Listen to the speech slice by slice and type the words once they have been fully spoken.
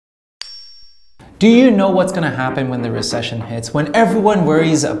Do you know what's going to happen when the recession hits? When everyone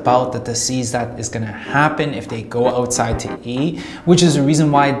worries about the disease that is going to happen if they go outside to eat, which is the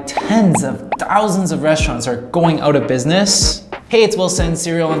reason why tens of thousands of restaurants are going out of business? Hey, it's Wilson,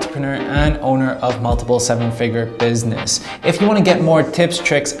 serial entrepreneur and owner of multiple seven-figure business. If you want to get more tips,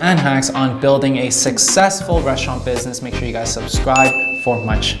 tricks, and hacks on building a successful restaurant business, make sure you guys subscribe for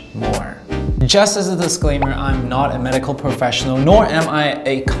much more. Just as a disclaimer, I'm not a medical professional, nor am I an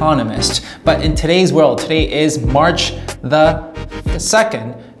economist, but in today's world, today is March the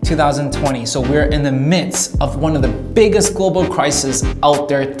 2nd, 2020. So we're in the midst of one of the biggest global crises out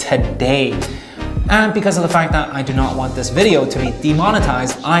there today. And because of the fact that I do not want this video to be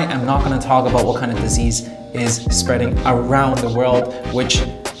demonetized, I am not going to talk about what kind of disease is spreading around the world, which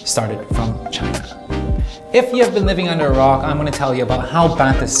started from China. If you have been living under a rock, I'm going to tell you about how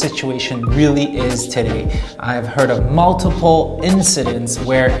bad the situation really is today. I've heard of multiple incidents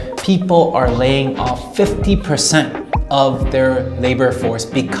where people are laying off 50% of their labor force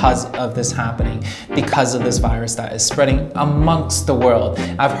because of this happening, because of this virus that is spreading amongst the world.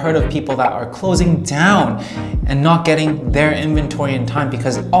 I've heard of people that are closing down and not getting their inventory in time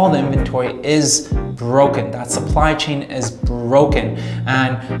because all the inventory is broken. That supply chain is broken.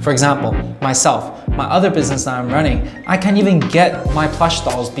 And for example, myself, my other business that I'm running, I can't even get my plush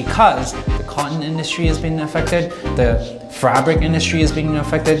dolls because the cotton industry is being affected, the fabric industry is being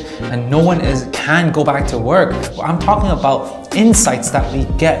affected, and no one can go back to work. I'm talking about insights that we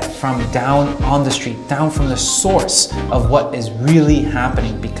get from down on the street, down from the source of what is really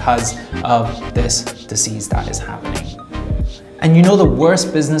happening because of this disease that is happening. And you know the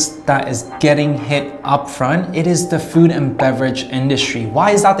worst business that is getting hit up front? It is the food and beverage industry.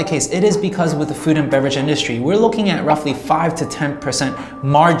 Why is that the case? It is because with the food and beverage industry, we're looking at roughly 5 to 10%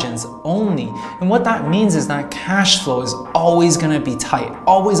 margins only. And what that means is that cash flow is always gonna be tight,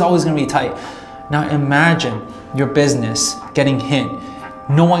 always gonna be tight. Now imagine your business getting hit.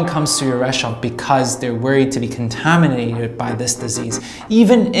 No one comes to your restaurant because they're worried to be contaminated by this disease.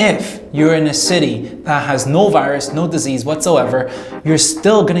 Even if you're in a city that has no virus, no disease whatsoever, you're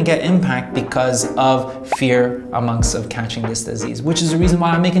still gonna get impact because of fear amongst of catching this disease, which is the reason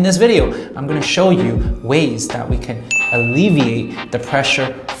why I'm making this video. I'm gonna show you ways that we can alleviate the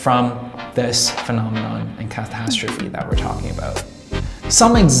pressure from this phenomenon and catastrophe that we're talking about.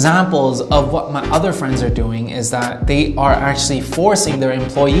 Some examples of what my other friends are doing is that they are actually forcing their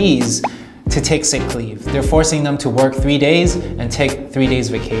employees to take sick leave. They're forcing them to work 3 days and take 3 days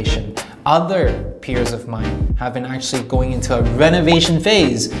vacation. Other peers of mine have been actually going into a renovation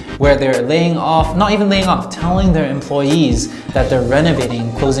phase where they're laying off, not even laying off, telling their employees that they're renovating,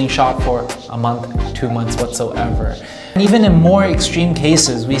 closing shop for a month, 2 months whatsoever. And even in more extreme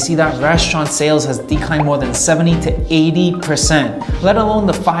cases, we see that restaurant sales has declined more than 70 to 80%, let alone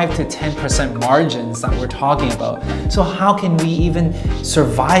the 5 to 10% margins that we're talking about. So how can we even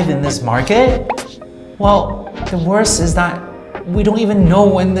survive in this market? Well, the worst is that we don't even know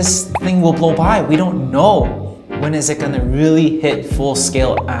when this thing will blow by. We don't know when is it gonna really hit full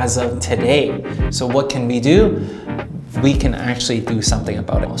scale as of today. So what can we do? We can actually do something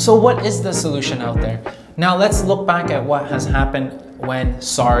about it. So what is the solution out there? Now let's look back at what has happened when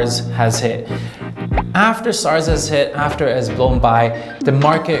SARS has hit. After SARS has hit, after it has blown by, the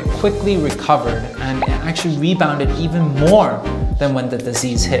market quickly recovered and it actually rebounded even more than when the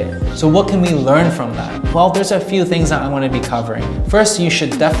disease hit. So what can we learn from that? Well, there's a few things that I want to be covering. First, you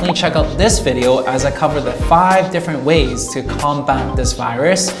should definitely check out this video as I cover the 5 different ways to combat this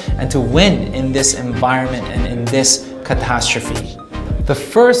virus and to win in this environment and in this catastrophe. The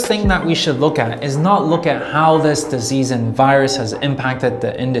first thing that we should look at is not look at how this disease and virus has impacted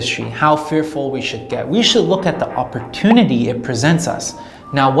the industry, how fearful we should get. We should look at the opportunity it presents us.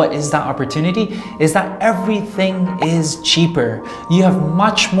 Now, what is that opportunity? Is that everything is cheaper. You have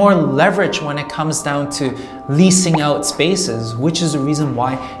much more leverage when it comes down to leasing out spaces, which is the reason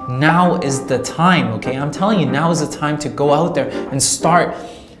why now is the time, okay? I'm telling you, now is the time to go out there and start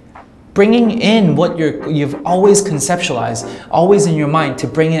bringing in what you've always conceptualized, always in your mind, to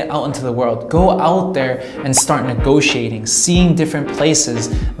bring it out into the world. Go out there and start negotiating, seeing different places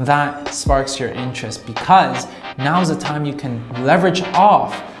that sparks your interest, because now is the time you can leverage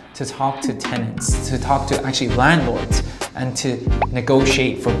off to talk to tenants, to talk to actually landlords, and to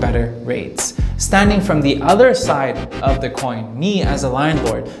negotiate for better rates. Standing from the other side of the coin, me as a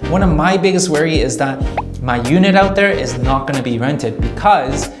landlord, one of my biggest worry is that my unit out there is not going to be rented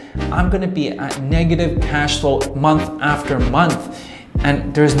because I'm going to be at negative cash flow month after month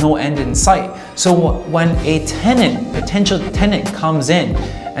and there's no end in sight. So when a potential tenant comes in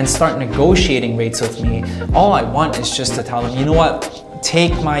and start negotiating rates with me, all I want is just to tell them, you know what,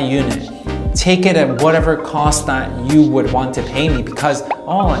 take my unit, take it at whatever cost that you would want to pay me, because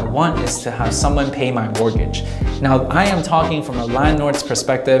all I want is to have someone pay my mortgage. Now, I am talking from a landlord's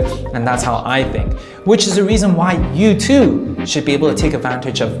perspective, and that's how I think, which is the reason why you too should be able to take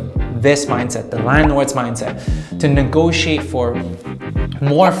advantage of this mindset, the landlord's mindset, to negotiate for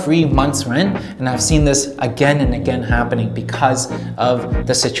more free months rent. And I've seen this again and again happening because of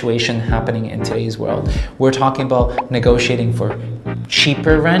the situation happening in today's world. We're talking about negotiating for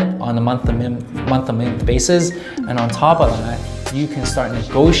cheaper rent on a month-to-month basis, and on top of that, you can start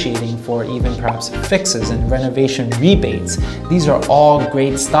negotiating for even perhaps fixes and renovation rebates. These are all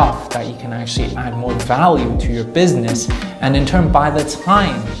great stuff that you can actually add more value to your business, and in turn, by the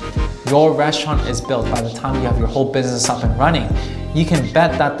time your restaurant is built, by the time you have your whole business up and running, you can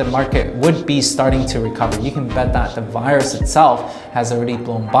bet that the market would be starting to recover. You can bet that the virus itself has already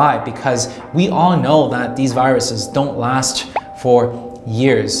blown by, because we all know that these viruses don't last for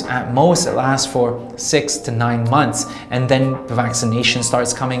years. At most, it lasts for 6 to 9 months, and then the vaccination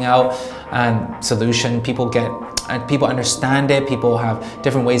starts coming out and people understand it, people have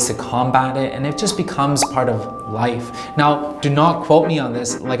different ways to combat it, and it just becomes part of life. Now, do not quote me on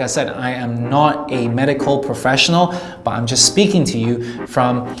this. Like I said, I am not a medical professional, but I'm just speaking to you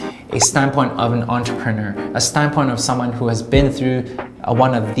from a standpoint of an entrepreneur, a standpoint of someone who has been through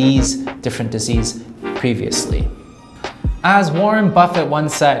one of these different diseases previously. As Warren Buffett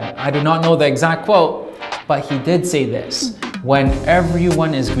once said, I do not know the exact quote, but he did say this: when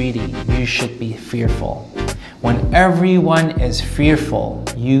everyone is greedy, you should be fearful. When everyone is fearful,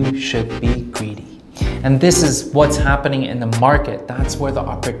 you should be greedy. And this is what's happening in the market. That's where the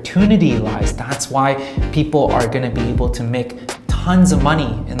opportunity lies. That's why people are going to be able to make tons of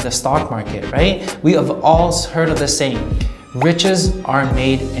money in the stock market, right? We have all heard of the saying, riches are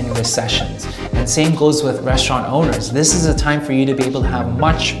made in recessions. And same goes with restaurant owners. This is a time for you to be able to have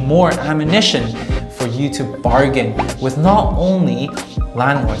much more ammunition for you to bargain with not only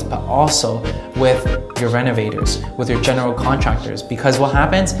landlords, but also with your renovators, with your general contractors. Because what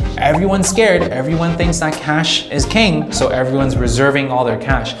happens? Everyone's scared. Everyone thinks that cash is king, so everyone's reserving all their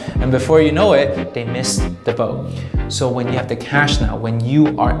cash. And before you know it, they missed the boat. So when you have the cash now, when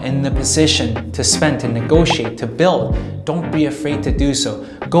you are in the position to spend, to negotiate, to build, don't be afraid to do so.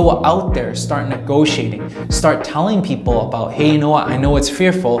 Go out there, start negotiating, start telling people about, hey, you know what? I know it's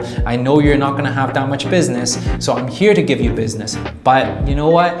fearful. I know you're not gonna have that much business, so I'm here to give you business. But you know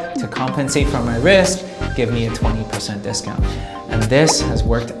what? To compensate for my risk, give me a 20% discount. And this has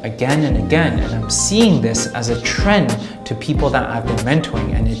worked again and again, and I'm seeing this as a trend to people that I've been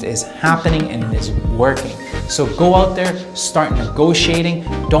mentoring, and it is happening and it is working. So go out there, start negotiating,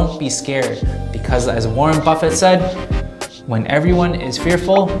 don't be scared, because as Warren Buffett said, when everyone is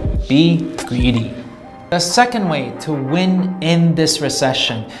fearful, be greedy. The second way to win in this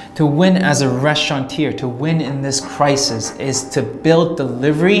recession, to win as a restaurateur, to win in this crisis, is to build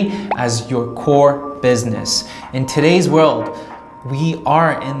delivery as your core business. In today's world, we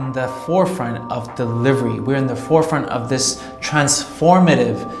are in the forefront of delivery. We're in the forefront of this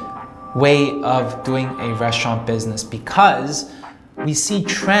transformative way of doing a restaurant business, because we see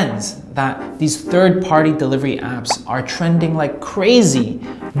trends that these third-party delivery apps are trending like crazy.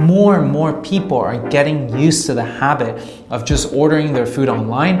 More and more people are getting used to the habit of just ordering their food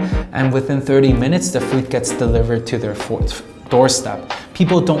online, and within 30 minutes, the food gets delivered to their doorstep.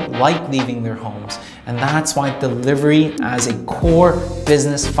 People don't like leaving their homes, and that's why delivery as a core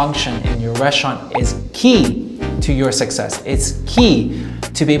business function in your restaurant is key to your success. It's key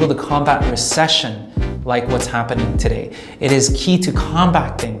to be able to combat recession like what's happening today. It is key to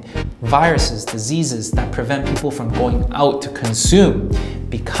combating viruses, diseases that prevent people from going out to consume,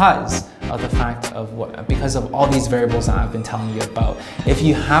 because of all these variables that I've been telling you about. If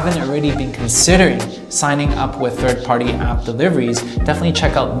you haven't already been considering signing up with third-party app deliveries, definitely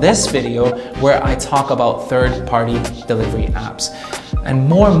check out this video where I talk about third-party delivery apps. And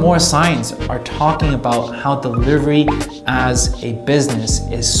more signs are talking about how delivery as a business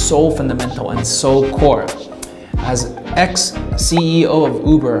is so fundamental and so core. As ex-CEO of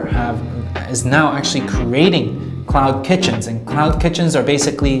Uber is now actually creating cloud kitchens, and cloud kitchens are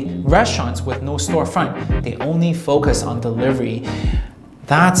basically restaurants with no storefront. They only focus on delivery.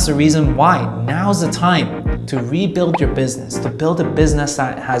 That's the reason why now's the time to rebuild your business, to build a business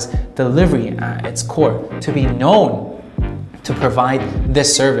that has delivery at its core, to be known to provide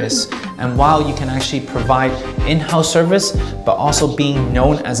this service. And while you can actually provide in-house service, but also being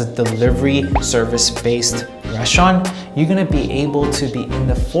known as a delivery service-based restaurant, you're gonna be able to be in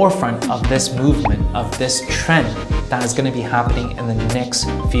the forefront of this movement, of this trend that is gonna be happening in the next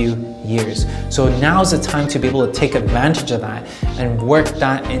few years. So now's the time to be able to take advantage of that and work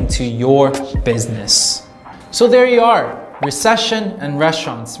that into your business. So there you are. Recession and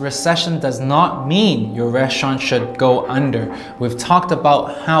restaurants. Recession does not mean your restaurant should go under. We've talked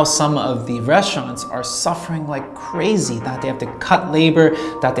about how some of the restaurants are suffering like crazy, that they have to cut labor,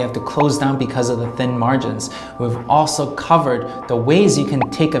 that they have to close down because of the thin margins. We've also covered the ways you can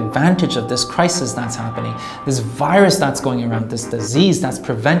take advantage of this crisis that's happening, this virus that's going around, this disease that's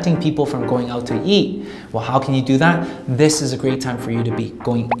preventing people from going out to eat. Well, how can you do that? This is a great time for you to be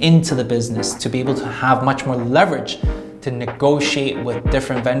going into the business, to be able to have much more leverage, to negotiate with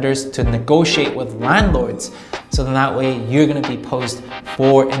different vendors, to negotiate with landlords, so that way you're gonna be posed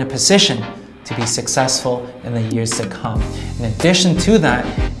in a position to be successful in the years to come. In addition to that,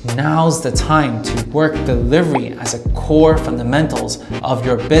 now's the time to work delivery as a core fundamentals of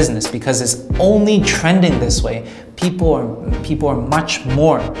your business, because it's only trending this way. People are much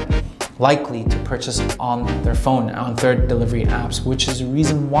more likely to purchase on their phone, on third delivery apps, which is the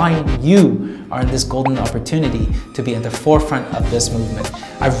reason why you are in this golden opportunity to be at the forefront of this movement.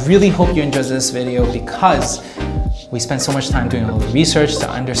 I really hope you enjoyed this video, because we spent so much time doing all the research to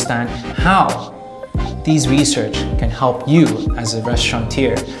understand how these research can help you as a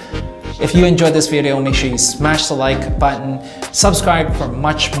restaurateur. If you enjoyed this video, make sure you smash the like button, subscribe for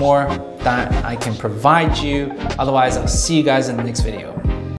much more that I can provide you. Otherwise, I'll see you guys in the next video.